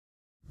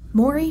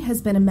Maury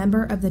has been a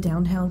member of the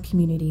downtown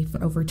community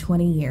for over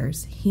 20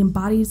 years. He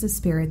embodies a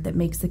spirit that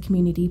makes the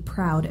community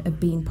proud of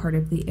being part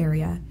of the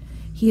area.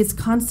 He is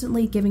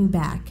constantly giving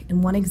back,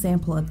 and one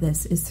example of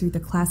this is through the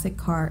Classic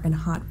Car and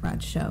Hot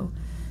Rod Show.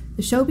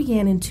 The show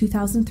began in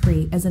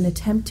 2003 as an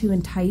attempt to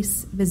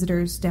entice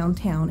visitors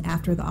downtown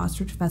after the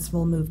Ostrich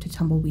Festival moved to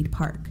Tumbleweed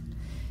Park.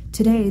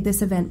 Today,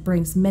 this event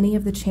brings many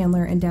of the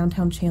Chandler and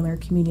downtown Chandler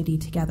community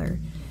together.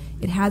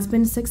 It has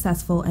been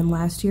successful, and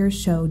last year's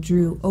show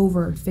drew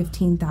over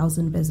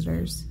 15,000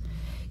 visitors.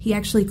 He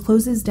actually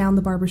closes down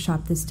the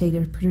barbershop this day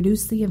to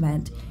produce the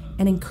event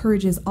and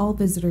encourages all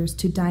visitors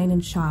to dine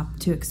and shop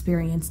to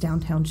experience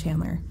downtown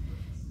Chandler.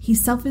 He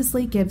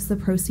selflessly gives the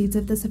proceeds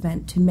of this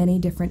event to many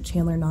different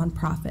Chandler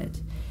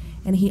nonprofits,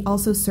 and he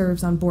also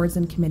serves on boards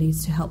and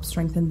committees to help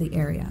strengthen the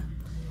area.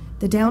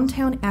 The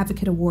Downtown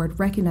Advocate Award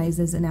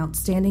recognizes an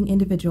outstanding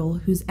individual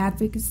whose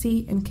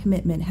advocacy and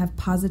commitment have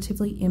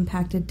positively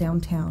impacted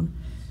downtown.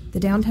 The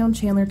Downtown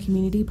Chandler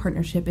Community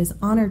Partnership is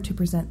honored to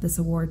present this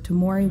award to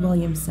Maury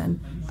Williamson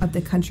of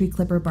the Country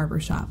Clipper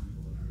Barbershop.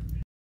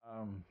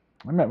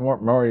 I met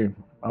Maury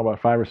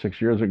about 5 or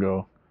 6 years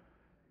ago,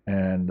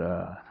 and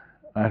I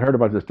had heard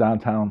about this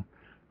downtown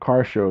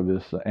car show,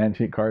 this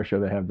antique car show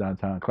they have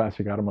downtown,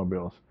 classic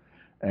automobiles,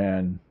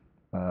 and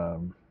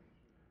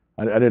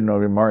I didn't know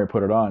even Maury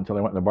put it on until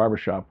I went in the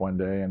barbershop one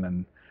day and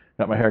then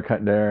got my hair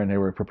cut there, and they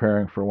were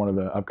preparing for one of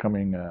the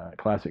upcoming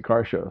classic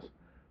car shows.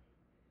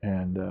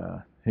 And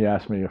he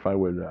asked me if I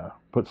would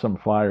put some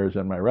flyers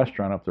in my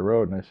restaurant up the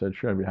road, and I said,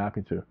 sure, I'd be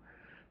happy to.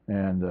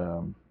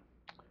 And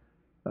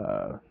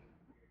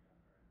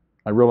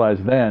I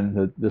realized then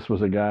that this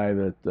was a guy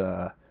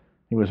that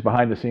he was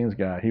behind the scenes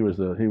guy. He was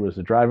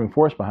the driving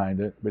force behind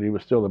it, but he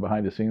was still the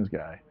behind the scenes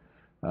guy.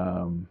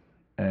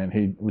 And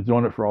he was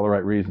doing it for all the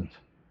right reasons.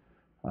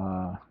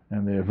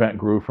 And the event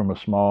grew from a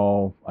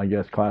small, I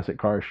guess, classic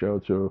car show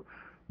to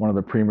one of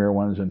the premier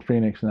ones in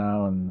Phoenix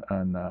now, and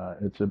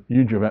it's a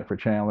huge event for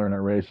Chandler, and it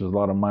raises a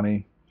lot of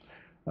money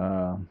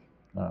for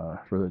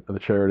the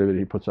charity that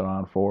he puts it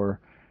on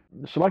for.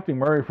 Selecting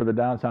Maury for the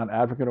Downtown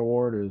Advocate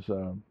Award is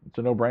it's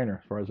a no-brainer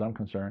as far as I'm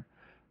concerned.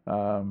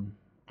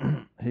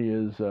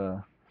 He's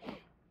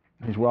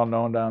well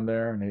known down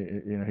there,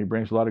 and he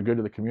brings a lot of good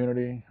to the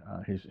community.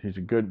 He's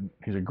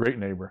a great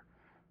neighbor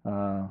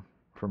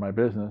for my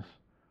business.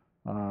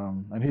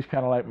 And he's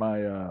kind of like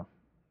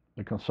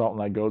the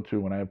consultant I go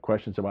to when I have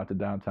questions about the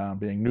downtown,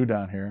 being new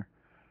down here.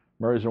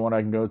 Maury's the one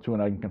I can go to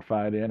and I can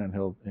confide in, and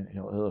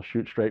he'll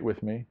shoot straight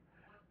with me.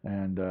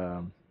 And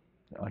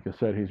like I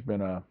said, he's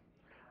been a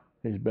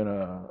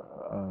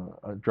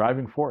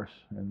driving force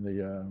in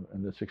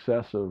the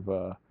success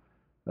of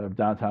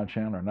downtown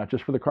Chandler, not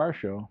just for the car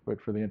show,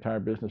 but for the entire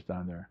business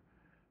down there.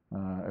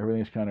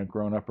 Everything's kind of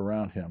grown up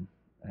around him,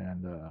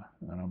 and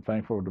I'm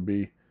thankful to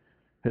be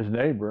his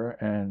neighbor,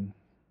 and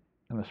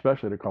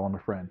especially to call him a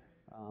friend.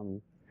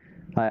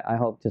 I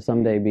hope to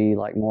someday be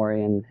like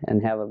Maury and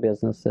have a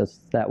business that's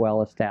that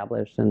well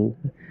established and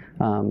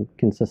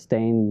can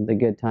sustain the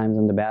good times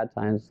and the bad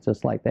times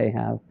just like they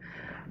have.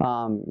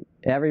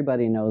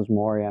 Everybody knows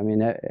Maury. I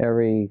mean,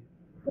 every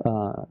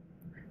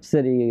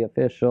city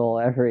official,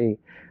 every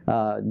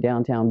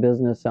downtown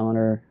business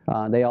owner,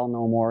 they all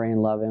know Maury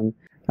and love him.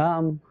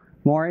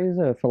 Maury's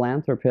a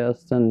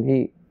philanthropist,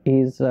 and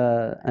he's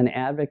an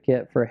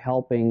advocate for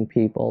helping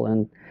people,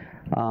 and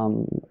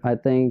I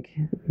think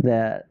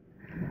that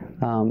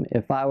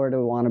if I were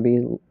to want to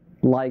be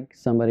like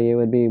somebody, it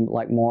would be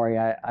like Maury.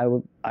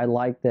 I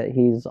like that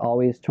he's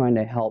always trying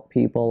to help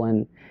people,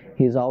 and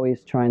he's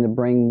always trying to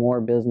bring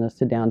more business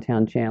to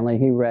downtown Chandler.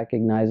 He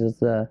recognizes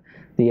the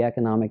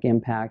economic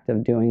impact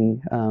of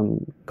doing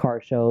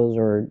car shows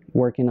or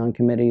working on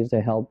committees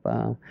to help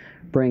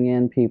bring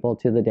in people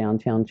to the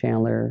downtown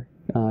Chandler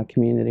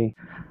community.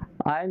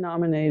 I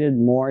nominated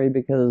Maury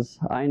because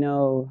I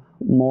know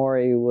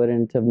Maury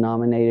wouldn't have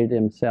nominated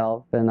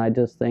himself, and I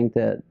just think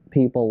that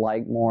people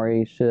like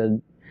Maury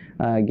should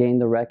gain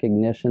the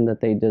recognition that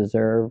they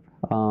deserve.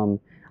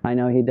 I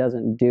know he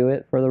doesn't do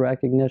it for the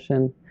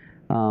recognition,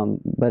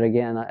 but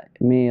again,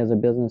 me as a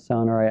business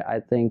owner, I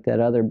think that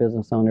other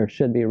business owners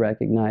should be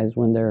recognized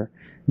when they're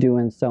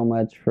doing so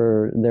much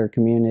for their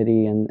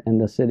community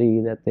and the city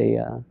that they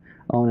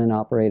own and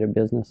operate a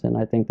business in.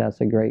 I think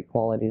that's a great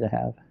quality to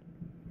have.